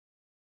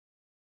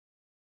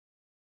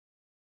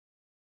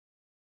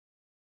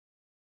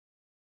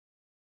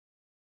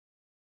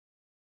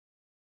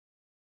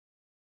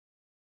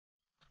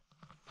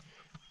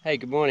Hey,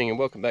 good morning and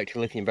welcome back to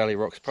Lithium Valley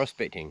Rocks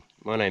Prospecting.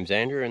 My name's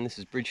Andrew and this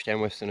is Bridgetown,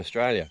 Western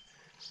Australia.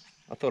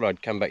 I thought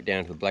I'd come back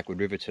down to the Blackwood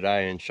River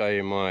today and show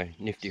you my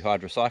nifty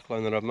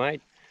hydrocyclone that I've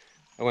made.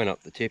 I went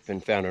up the tip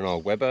and found an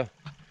old Weber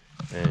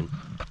and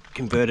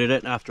converted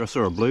it after I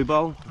saw a blue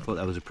bowl. I thought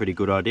that was a pretty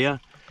good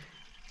idea.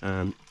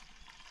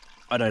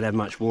 I don't have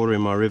much water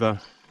in my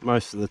river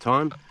most of the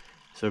time,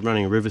 so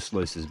running a river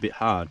sluice is a bit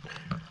hard.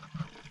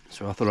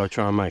 So I thought I'd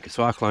try and make a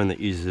cyclone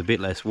that uses a bit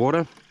less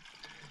water,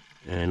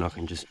 and I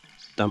can just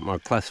dump my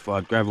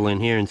classified gravel in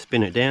here and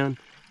spin it down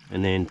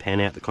and then pan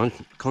out the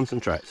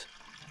concentrates.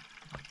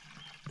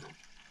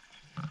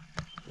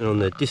 And on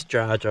the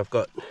discharge I've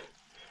got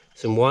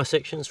some Y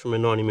sections from a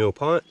 90mm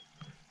pipe,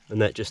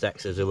 and that just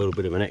acts as a little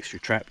bit of an extra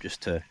trap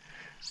just to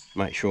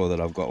make sure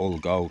that I've got all the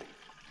gold.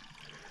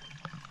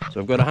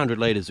 So I've got 100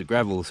 litres of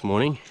gravel this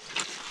morning.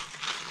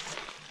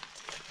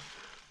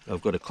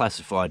 I've got to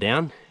classify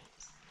down,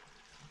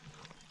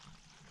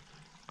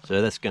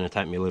 so that's going to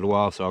take me a little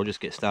while, so I'll just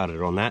get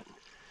started on that.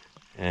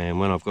 And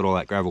when I've got all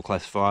that gravel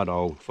classified,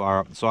 I'll fire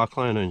up the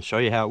cyclone and show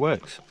you how it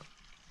works.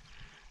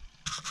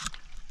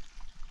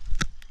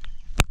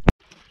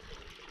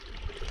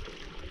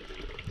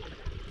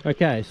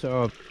 Okay,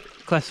 so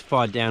I've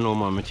classified down all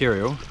my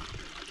material,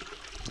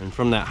 and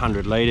from that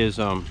 100 litres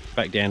I'm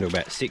back down to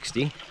about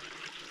 60.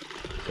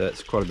 So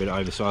that's quite a bit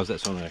oversized.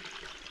 That's on a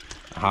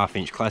 1/2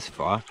 inch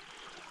classifier.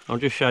 I'll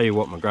just show you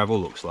what my gravel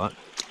looks like.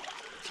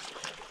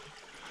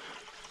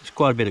 There's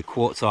quite a bit of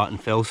quartzite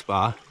and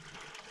feldspar,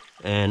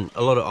 and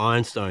a lot of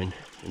ironstone,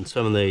 and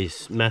some of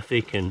these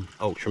mafic and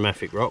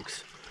ultramafic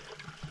rocks.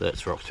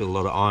 That's rocks with a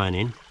lot of iron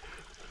in.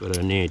 Got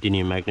a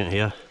neodymium magnet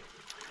here.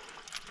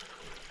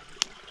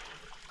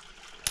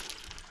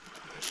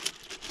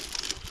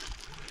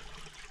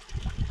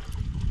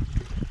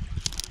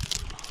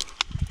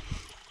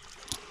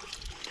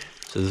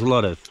 So there's a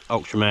lot of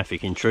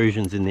ultramafic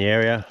intrusions in the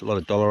area, a lot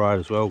of dolerite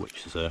as well,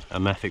 which is a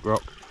mafic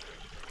rock.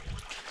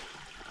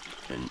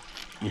 And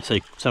you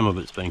see some of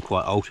it's been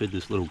quite altered.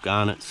 There's little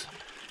garnets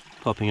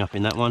popping up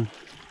in that one.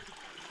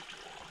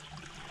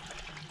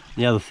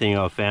 The other thing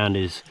I've found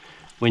is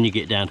when you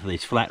get down to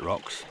these flat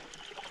rocks,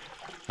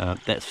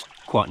 that's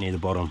quite near the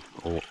bottom,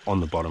 or on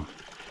the bottom,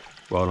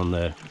 right on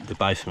the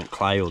basement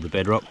clay or the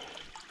bedrock.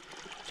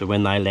 So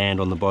when they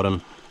land on the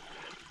bottom,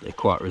 they're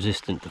quite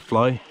resistant to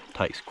flow. It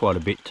takes quite a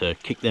bit to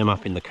kick them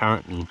up in the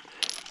current and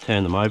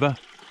turn them over,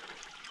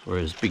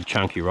 whereas big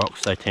chunky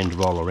rocks, they tend to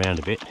roll around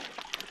a bit.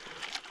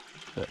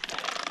 But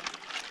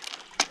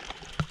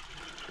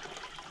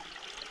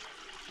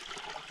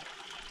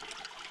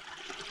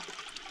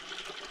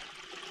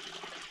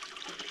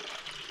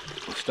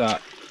we'll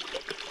start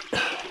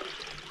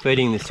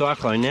feeding the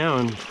cyclone now,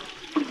 and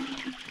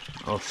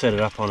I'll set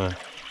it up on a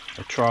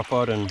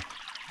tripod and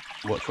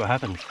watch what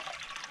happens.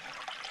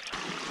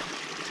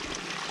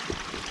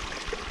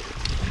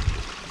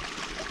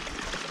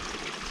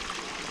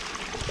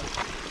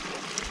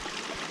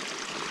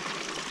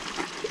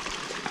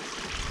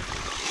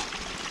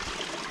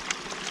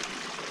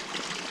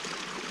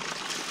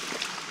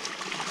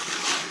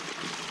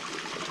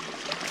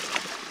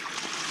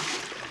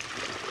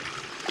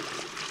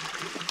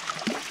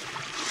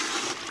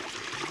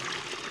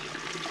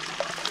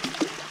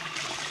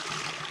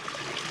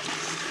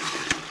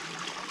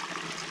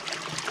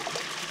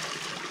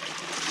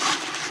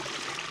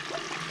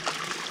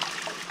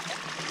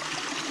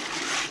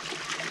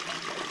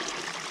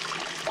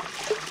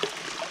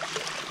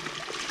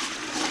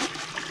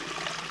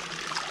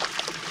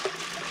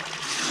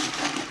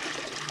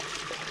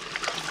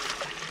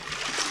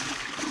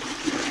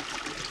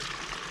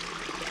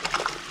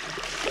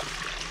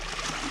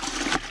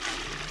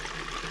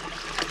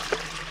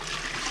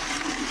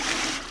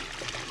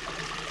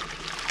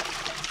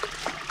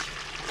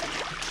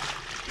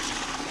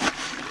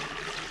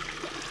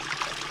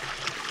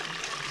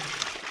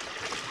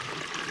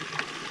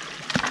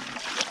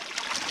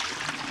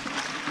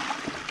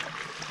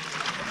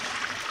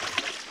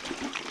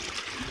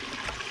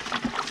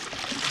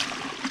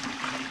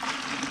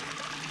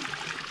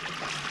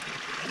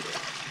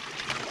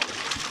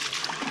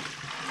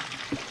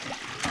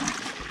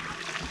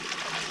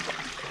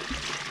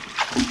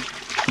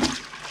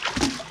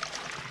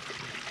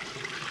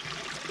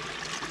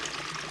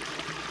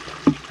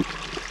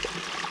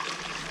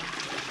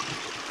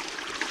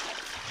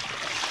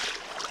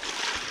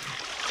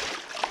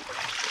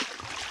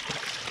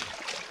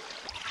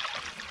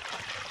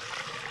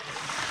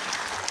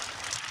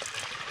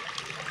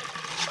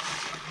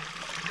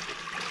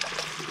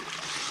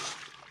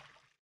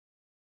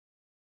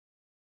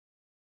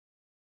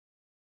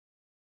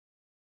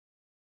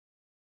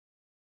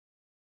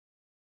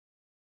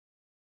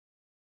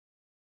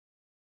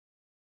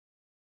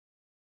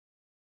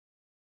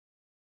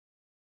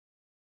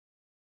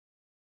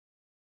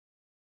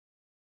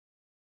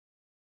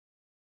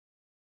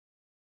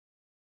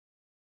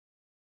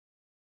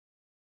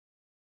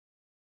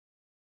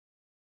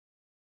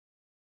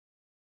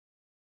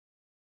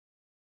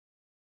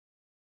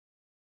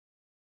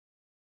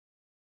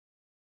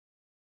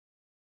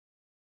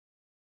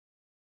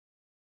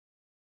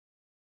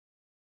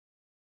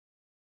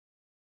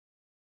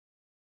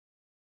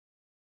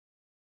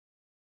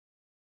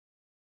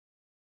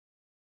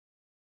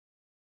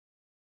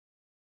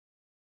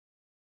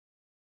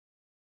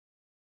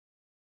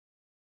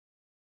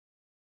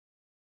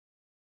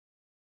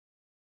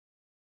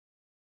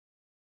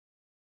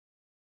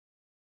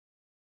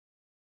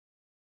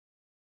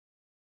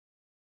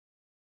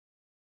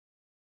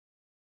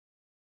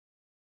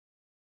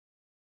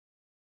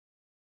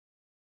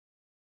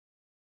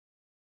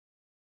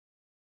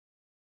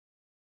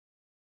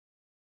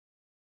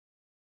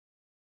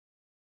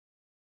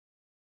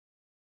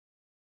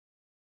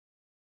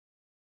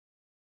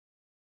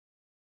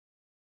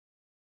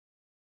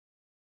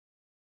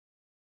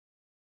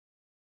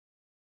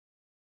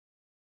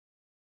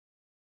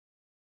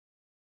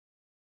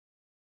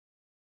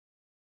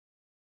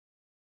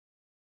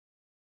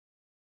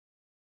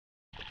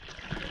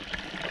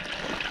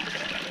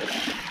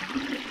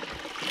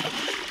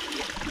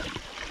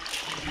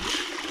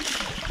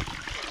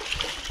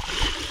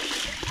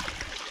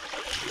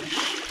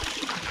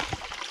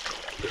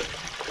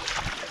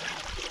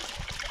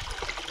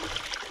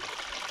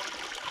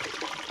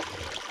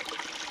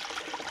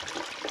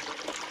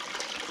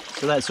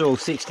 So that's all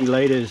 60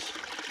 litres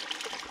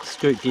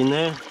scooped in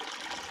there.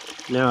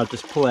 Now I'll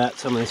just pull out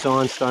some of this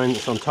ironstone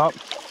that's on top.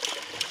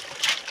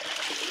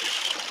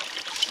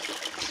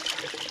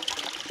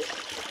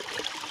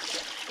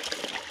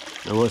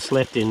 And what's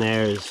left in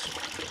there is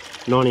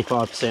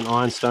 95%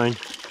 ironstone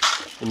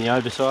in the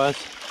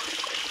oversize.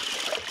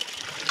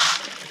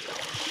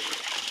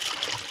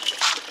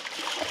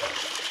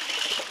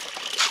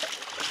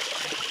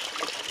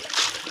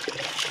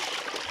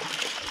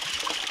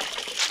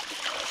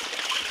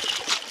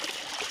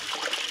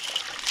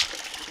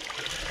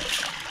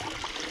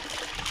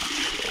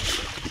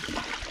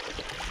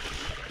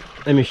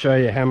 Let me show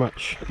you how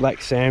much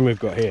black sand we've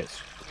got here.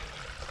 It's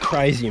a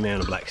crazy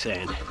amount of black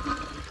sand.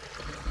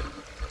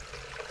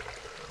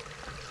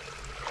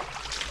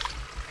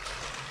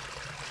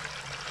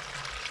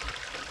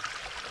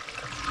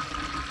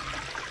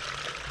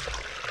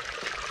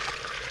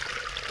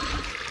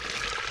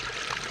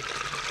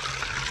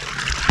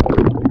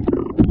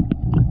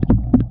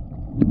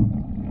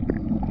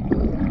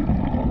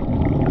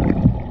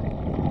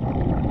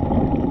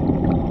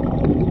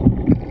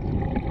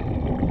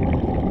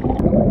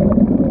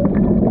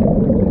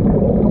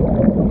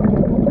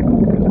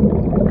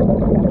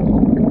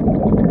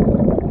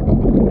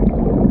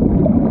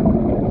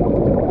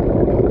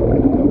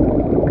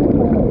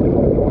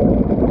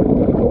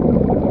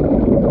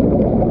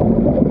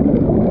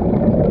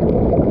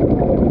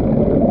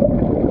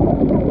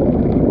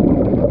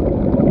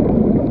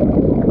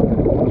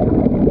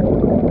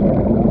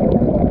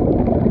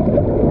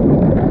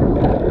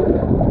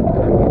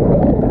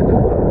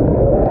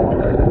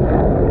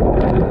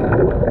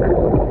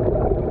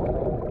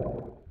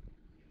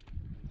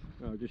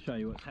 I'll just show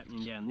you what's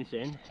happening down this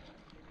end.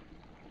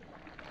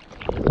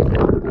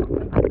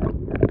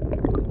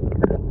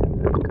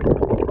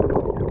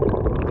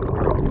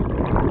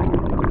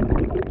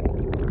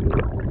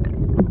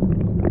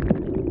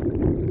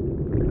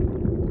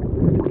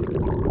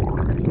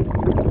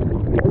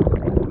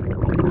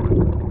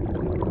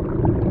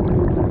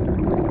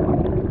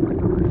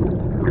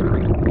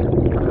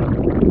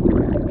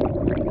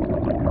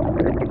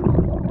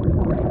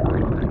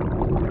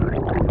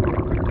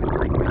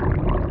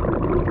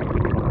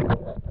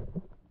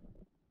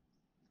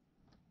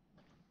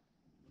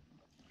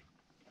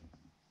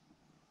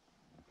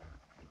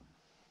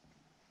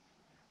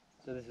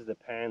 So this is the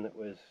pan that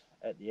was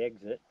at the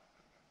exit.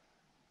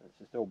 It's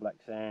just all black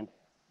sand.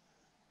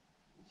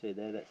 You can see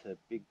there, that's a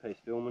big piece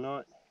of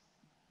ilmenite.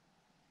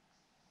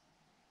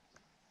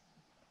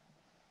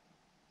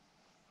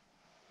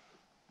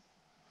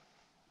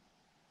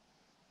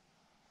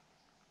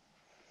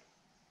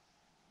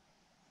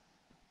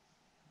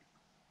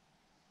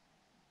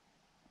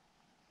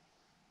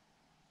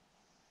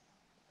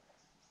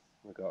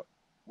 We've got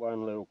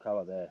one little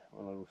colour there,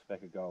 one little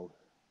speck of gold.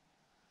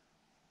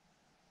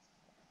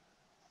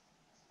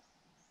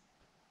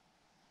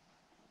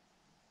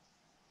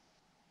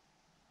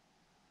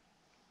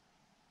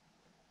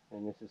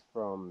 And this is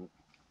from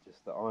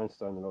just the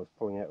ironstone that I was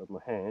pulling out with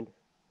my hand.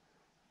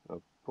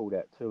 I've pulled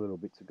out two little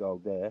bits of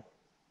gold there.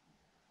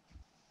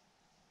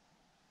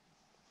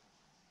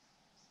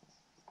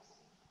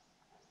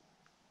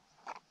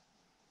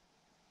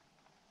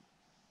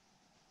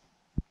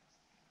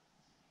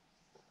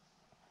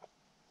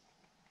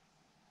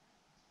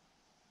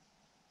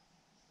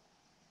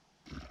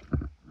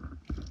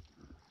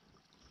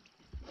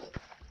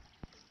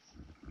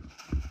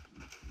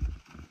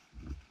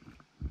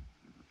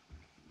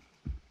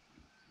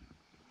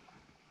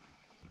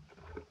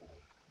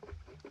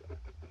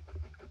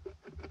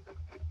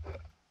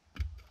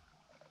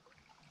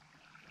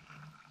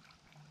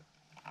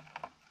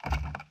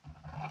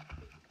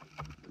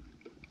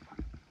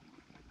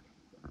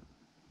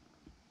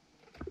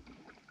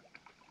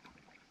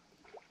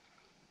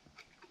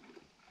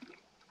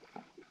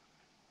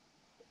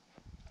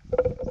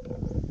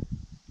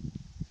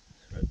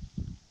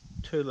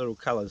 Two little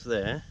colours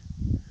there.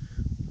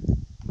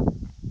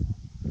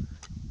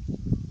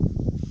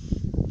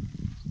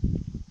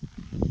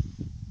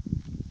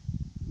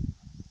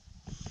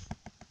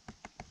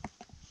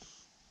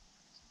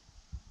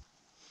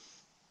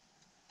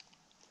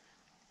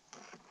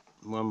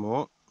 One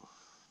more.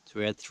 So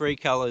we had three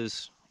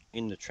colours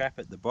in the trap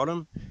at the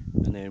bottom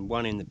and then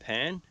one in the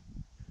pan.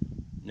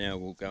 Now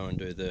we'll go and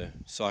do the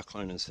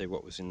cyclone and see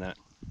what was in that.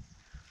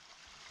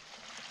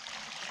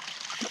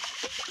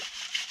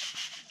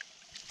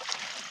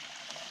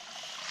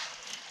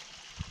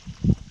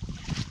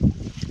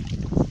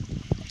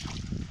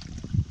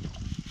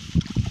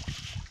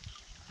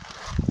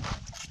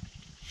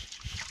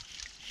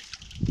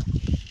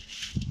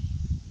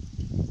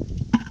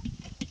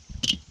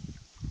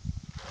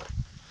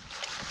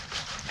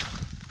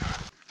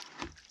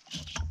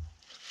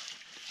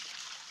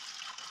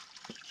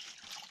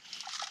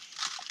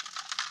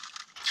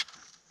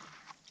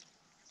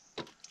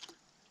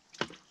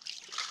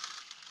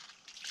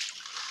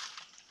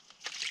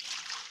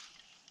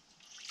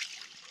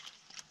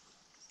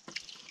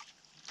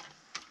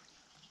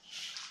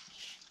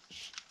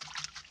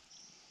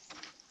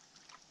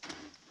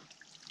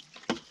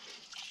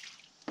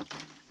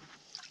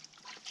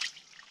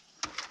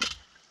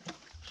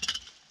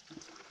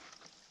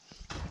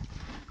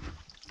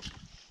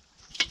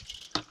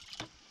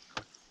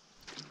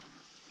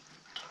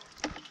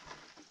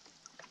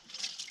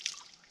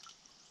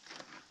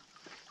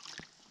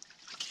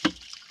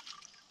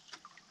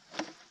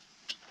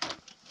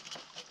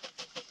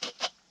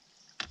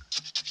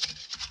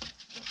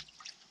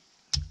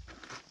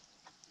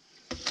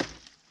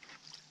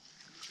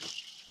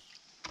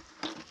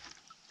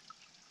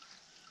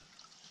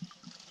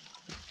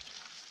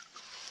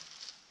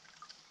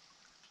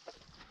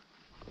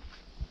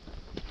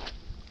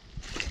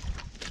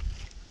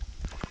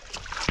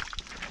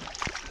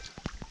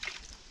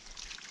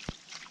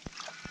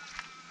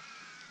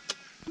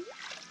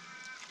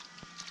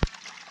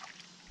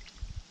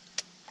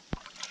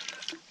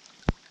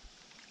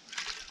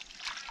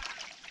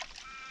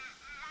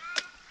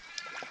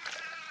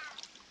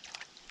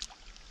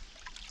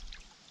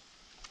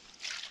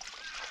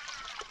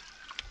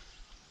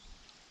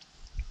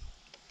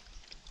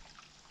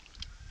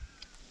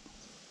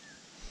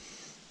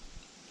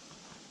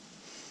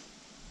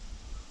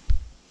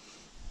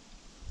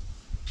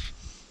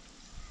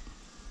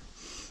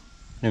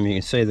 And you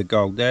can see the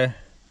gold there.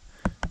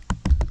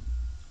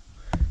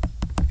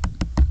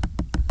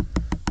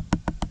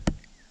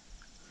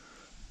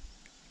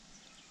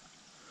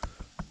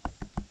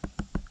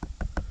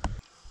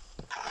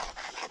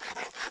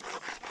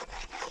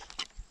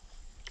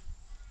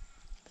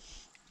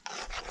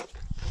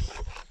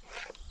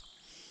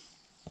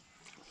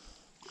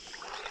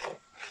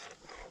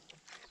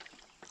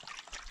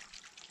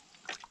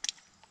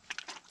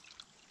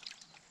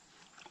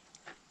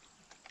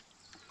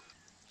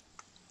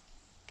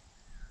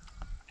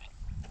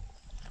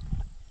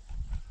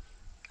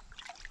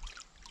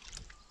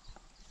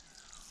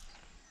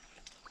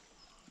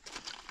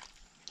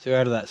 So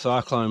out of that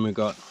cyclone we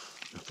got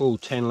a full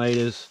 10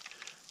 litres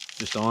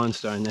just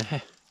ironstone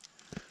there.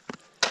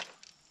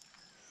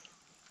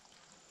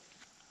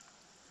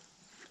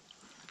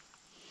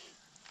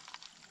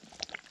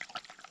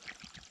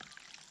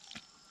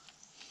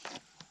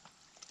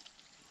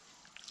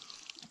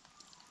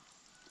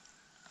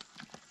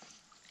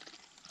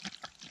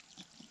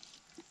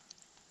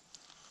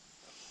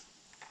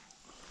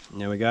 And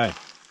there we go.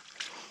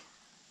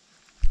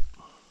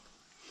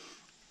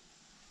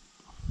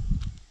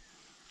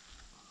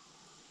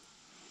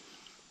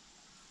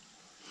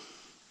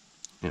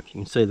 If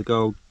you can see the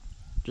gold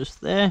just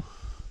there.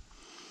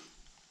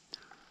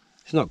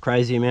 It's not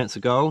crazy amounts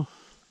of gold.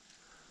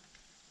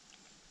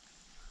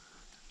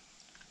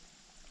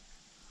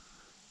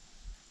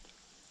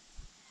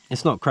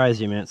 It's not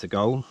crazy amounts of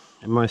gold,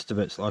 and most of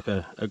it's like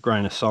a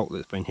grain of salt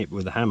that's been hit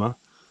with a hammer.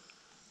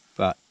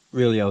 But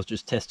really I was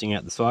just testing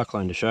out the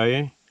cyclone to show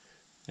you,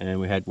 and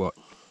we had what,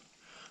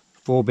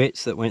 4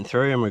 bits that went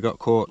through, and we got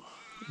caught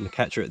in the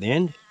catcher at the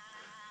end.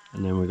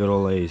 And then we got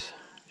all these,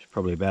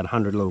 probably about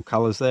 100 little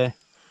colours there.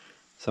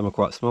 Some are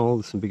quite small,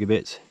 there's some bigger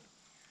bits.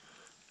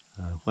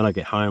 When I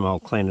get home I'll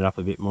clean it up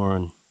a bit more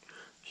and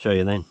show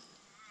you then.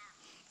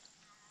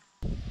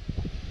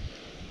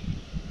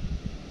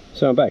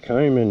 So I'm back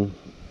home and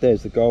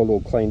there's the gold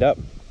all cleaned up.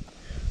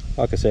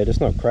 Like I said,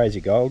 it's not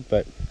crazy gold,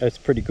 but it's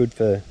pretty good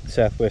for the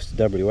southwest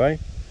of WA,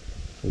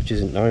 which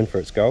isn't known for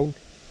its gold.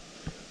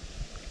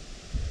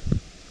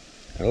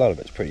 And a lot of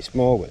it's pretty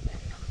small, but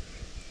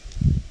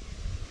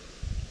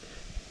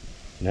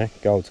you know,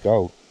 gold's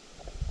gold.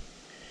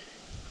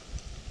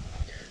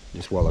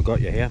 Just while I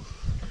got you here,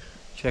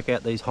 check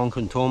out these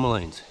honking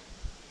tourmalines.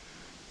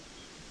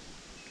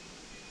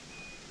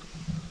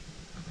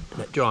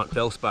 That giant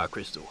feldspar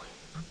crystal.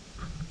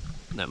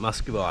 And that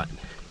muscovite.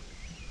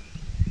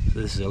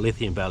 So this is a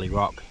lithium valley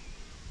rock.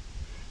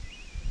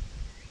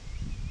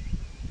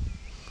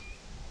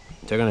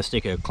 So I'm going to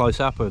stick a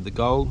close-up of the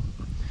gold,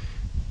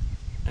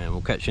 and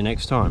we'll catch you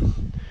next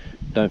time.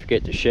 Don't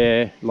forget to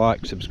share,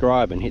 like,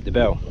 subscribe and hit the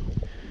bell.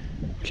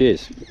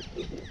 Cheers.